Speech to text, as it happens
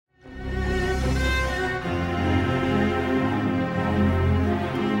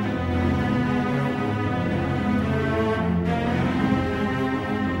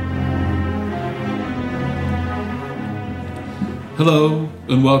Hello,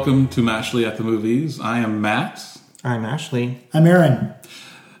 and welcome to Mashley at the Movies. I am Matt. I'm Ashley. I'm Aaron.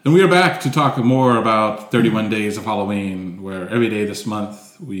 And we are back to talk more about 31 Days of Halloween, where every day this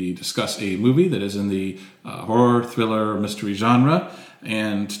month we discuss a movie that is in the horror, thriller, mystery genre.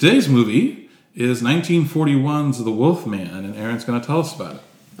 And today's movie is 1941's The Wolfman, and Aaron's going to tell us about it.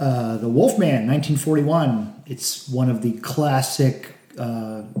 The Wolfman, 1941. It's one of the classic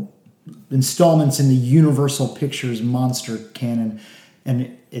installments in the Universal Pictures monster canon,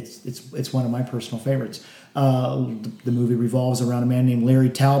 and it's one of my personal favorites. The movie revolves around a man named Larry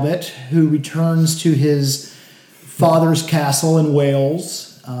Talbot who returns to his father's castle in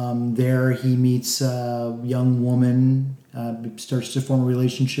Wales. There he meets a young woman, starts to form a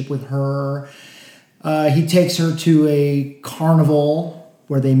relationship with her. He takes her to a carnival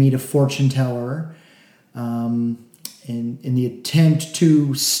where they meet a fortune teller. In the attempt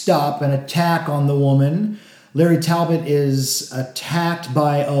to stop an attack on the woman, Larry Talbot is attacked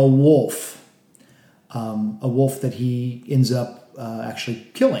by a wolf that he ends up actually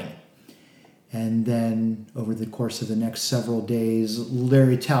killing. And then over the course of the next several days,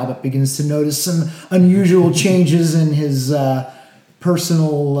 Larry Talbot begins to notice some unusual changes in his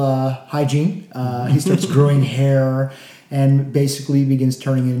personal hygiene. He starts growing hair and basically begins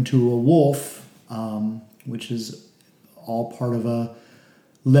turning into a wolf, which is all part of a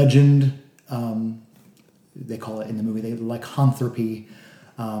legend. They call it in the movie, lycanthropy.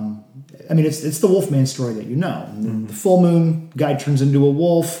 It's the Wolfman story that you know. Mm-hmm. The full moon, guy turns into a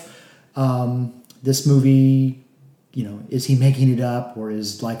wolf. This movie, is he making it up, or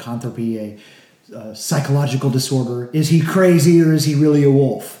is lycanthropy a psychological disorder? Is he crazy, or is he really a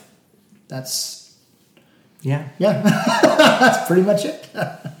wolf? That's that's pretty much it.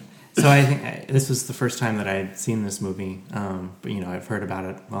 So I think this was the first time that I had seen this movie, but I've heard about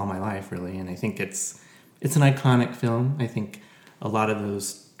it all my life, really, and I think it's an iconic film. I think a lot of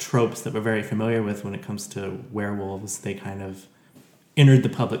those tropes that we're very familiar with when it comes to werewolves, they kind of entered the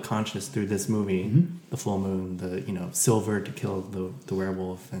public conscious through this movie. Mm-hmm. The full moon, the silver to kill the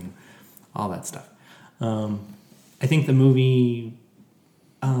werewolf, and all that stuff. I think the movie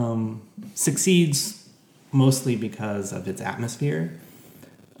succeeds mostly because of its atmosphere.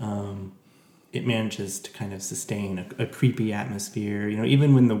 It manages to kind of sustain a creepy atmosphere.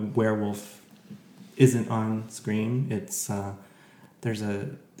 Even when the werewolf isn't on screen, it's there's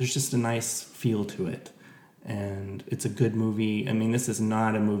just a nice feel to it, and it's a good movie. I mean, this is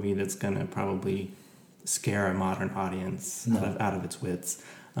not a movie that's gonna probably scare a modern audience out of its wits.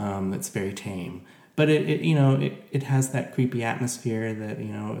 It's very tame, but it has that creepy atmosphere that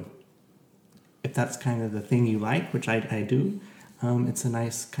if that's kind of the thing you like, which I do. It's a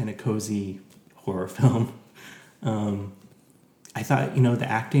nice kind of cozy horror film. I thought, the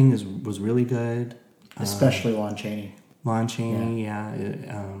acting was really good. Especially Lon Chaney. Lon Chaney, yeah.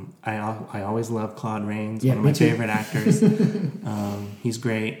 I always love Claude Rains, yeah, one of my favorite actors. He's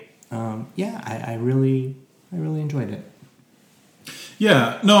great. I really enjoyed it.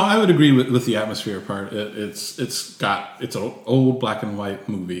 Yeah, no, I would agree with the atmosphere part. It's an old black and white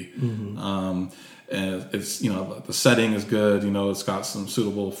movie. Mm-hmm. And it's, the setting is good. It's got some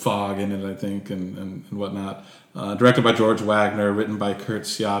suitable fog in it, I think, and whatnot. Directed by George Wagner, written by Kurt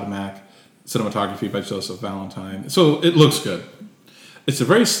Siodmak, cinematography by Joseph Valentine. So it looks good.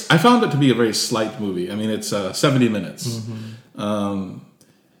 I found it to be a very slight movie. I mean, it's 70 minutes. Mm-hmm.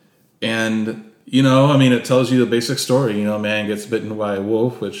 It tells you the basic story. A man gets bitten by a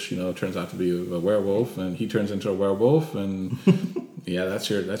wolf, which, turns out to be a werewolf, and he turns into a werewolf, and yeah, that's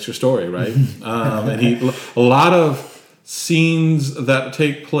your story, right? And a lot of scenes that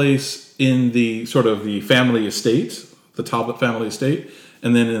take place in the sort of the family estate, the Talbot family estate,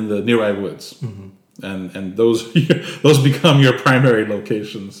 and then in the nearby woods. Mm-hmm. And those become your primary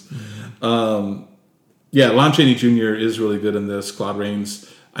locations. Mm-hmm. Lon Chaney Jr. is really good in this. Claude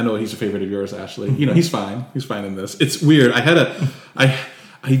Rains, I know he's a favorite of yours, Ashley. He's fine. He's fine in this. It's weird. I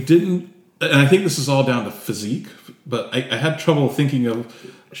didn't, and I think this is all down to physique, but I had trouble thinking of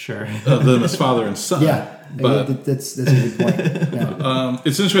them as father and son. Yeah, but that's a good point. Yeah.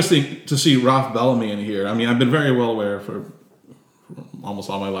 It's interesting to see Ralph Bellamy in here. I mean, I've been very well aware for almost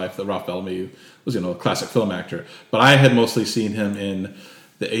all my life that Ralph Bellamy was, a classic film actor, but I had mostly seen him in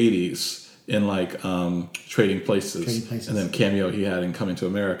the 80s. In Trading Places, and then cameo he had in Coming to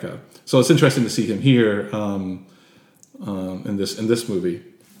America. So it's interesting to see him here in this movie.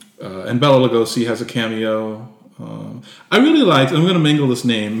 And Bela Lugosi has a cameo. I really liked. I'm going to mangle this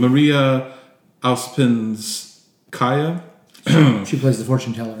name, Maria Ouspenskaya. She plays the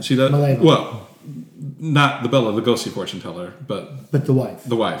fortune teller. She does. Maleva. Well, not the Bela Lugosi fortune teller, but the wife.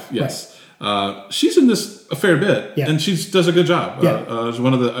 The wife, yes. She's in this a fair bit, Yeah. and she does a good job. Yeah. She's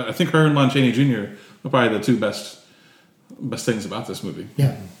one of the. I think her and Lon Chaney Jr. are probably the two best things about this movie.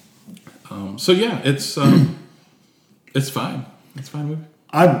 Yeah. So yeah, it's fine. It's a fine movie.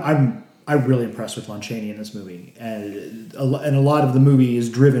 I'm really impressed with Lon Chaney in this movie, and a lot of the movie is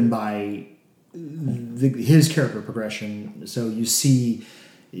driven by his character progression. So you see,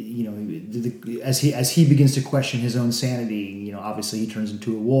 as he begins to question his own sanity, obviously he turns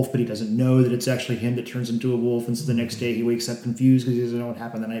into a wolf, but he doesn't know that it's actually him that turns into a wolf, and so the next day he wakes up confused because he doesn't know what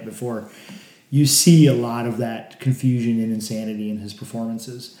happened the night before. You see a lot of that confusion and insanity in his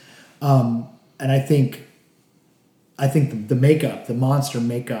performances, and I think the makeup, the monster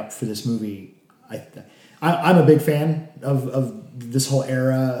makeup for this movie, I'm a big fan of this whole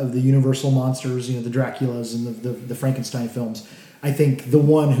era of the Universal monsters, the Draculas and the Frankenstein films. I think the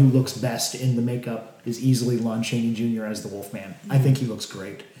one who looks best in the makeup is easily Lon Chaney Jr. as the Wolfman. I think he looks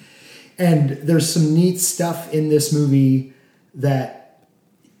great. And there's some neat stuff in this movie that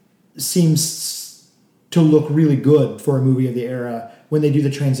seems to look really good for a movie of the era when they do the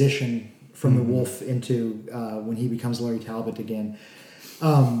transition from the wolf into when he becomes Larry Talbot again.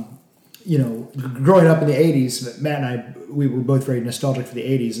 Growing up in the 80s, Matt and I, we were both very nostalgic for the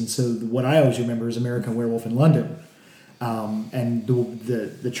 80s, and so what I always remember is American Werewolf in London. And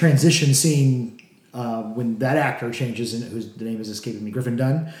the transition scene when that actor changes, whose the name is escaping me, Griffin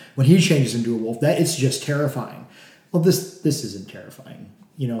Dunn, when he changes into a wolf, it's just terrifying. Well, this isn't terrifying.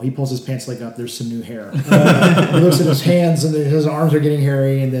 He pulls his pants leg up. There's some new hair. He looks at his hands, and his arms are getting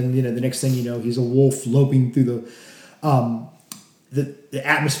hairy. And then, the next thing you know, he's a wolf loping through the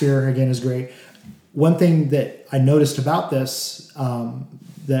atmosphere. Again, is great. One thing that I noticed about this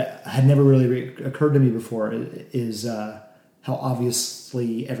that had never really occurred to me before is how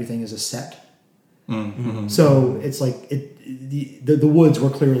obviously everything is a set. Mm-hmm. So it's like the woods were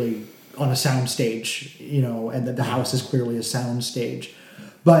clearly on a sound stage, and that the house is clearly a sound stage.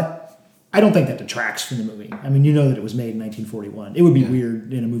 But I don't think that detracts from the movie. I mean, that it was made in 1941. It would be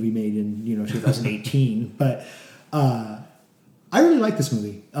weird in a movie made in 2018. But I really like this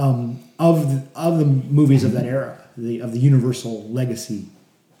movie. Of the movies of that era, of the Universal legacy,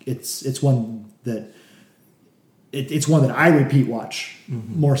 it's one that it's one that I repeat watch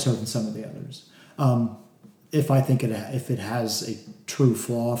more so than some of the others. If I think if it has a true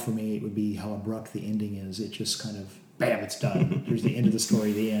flaw for me, it would be how abrupt the ending is. It just kind of, bam, it's done. Here's the end of the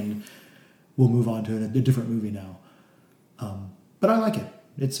story, the end. We'll move on to a different movie now. But I like it.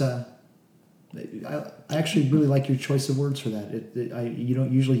 It's I actually really like your choice of words for that. You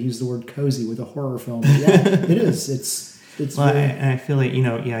don't usually use the word cozy with a horror film. But yeah, it is. It's well, really... and I feel like,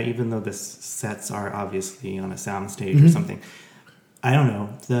 even though the sets are obviously on a soundstage or something, I don't know,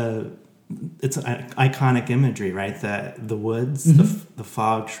 it's an iconic imagery, right? The woods, the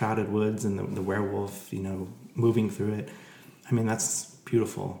fog shrouded woods, and the werewolf, moving through it. I mean, that's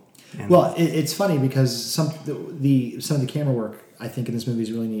beautiful. And well, it's funny because some of the camera work I think in this movie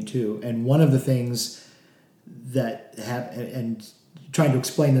is really neat too. And one of the things that and trying to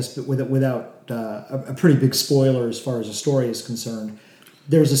explain this, but without a pretty big spoiler as far as the story is concerned,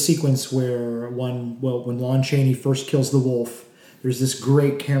 there's a sequence where when Lon Chaney first kills the wolf, there's this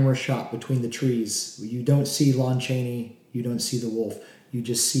great camera shot between the trees. You don't see Lon Chaney, you don't see the wolf, you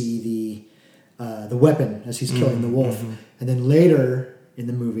just see the weapon as he's killing the wolf. And then later in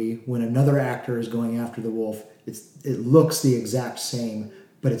the movie, when another actor is going after the wolf, it looks the exact same,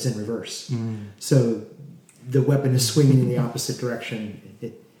 but it's in reverse. So the weapon is swinging in the opposite direction.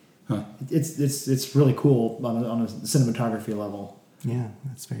 It's really cool on a cinematography level. Yeah,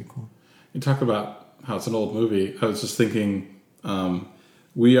 that's very cool. You talk about how it's an old movie. I was just thinking,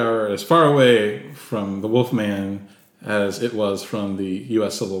 we are as far away from the Wolfman as it was from the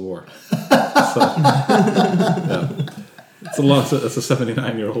U.S. Civil War. So, yeah. It's a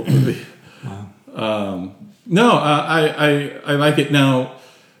 79-year-old movie. Wow. No, I like it. Now,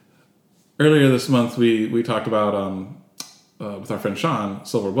 earlier this month, we talked about with our friend Sean,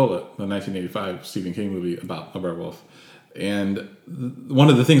 Silver Bullet, the 1985 Stephen King movie about a werewolf. And one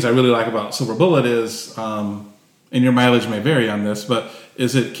of the things I really like about Silver Bullet is, and your mileage may vary on this, but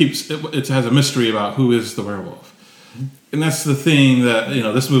is it has a mystery about who is the werewolf. And that's the thing that,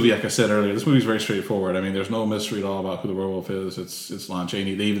 this movie, like I said earlier, this movie is very straightforward. I mean, there's no mystery at all about who the werewolf is. It's Lon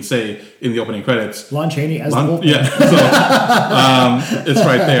Chaney. They even say in the opening credits, Lon Chaney as the wolf. Yeah, so it's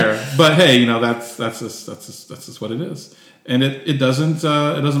right there. But hey, that's just what it is, and it doesn't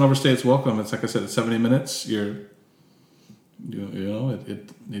overstay its welcome. It's like I said, it's 70 minutes. It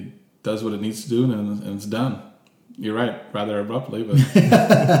does what it needs to do, and it's done. You're right, rather abruptly, but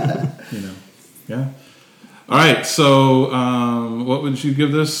yeah. All right, so what would you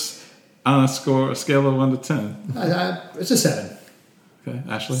give this? On a scale of 1 to 10. It's a 7. Okay,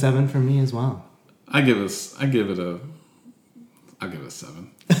 Ashley. 7 for me as well. I'll give it a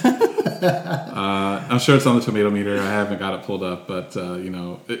 7. I'm sure it's on the tomato meter. I haven't got it pulled up, but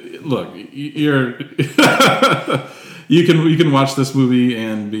look, you're you can watch this movie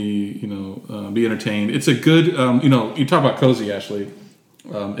and be entertained. It's a good you talk about cozy, Ashley.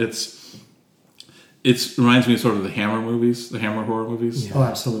 It reminds me of sort of the Hammer movies, the Hammer horror movies. Yeah. Oh,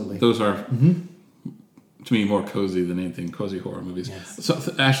 absolutely. Those are to me more cozy than anything cozy horror movies. Yes. So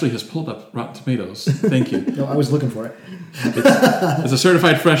Ashley has pulled up Rotten Tomatoes. Thank you. No, I was looking for it. It's a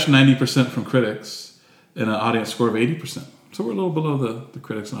certified fresh 90% from critics and an audience score of 80%. So we're a little below the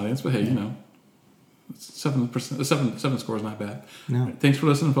critics and audience, but hey, 7%, the 7 score is not bad. No. Thanks for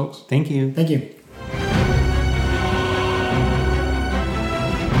listening, folks. Thank you. Thank you.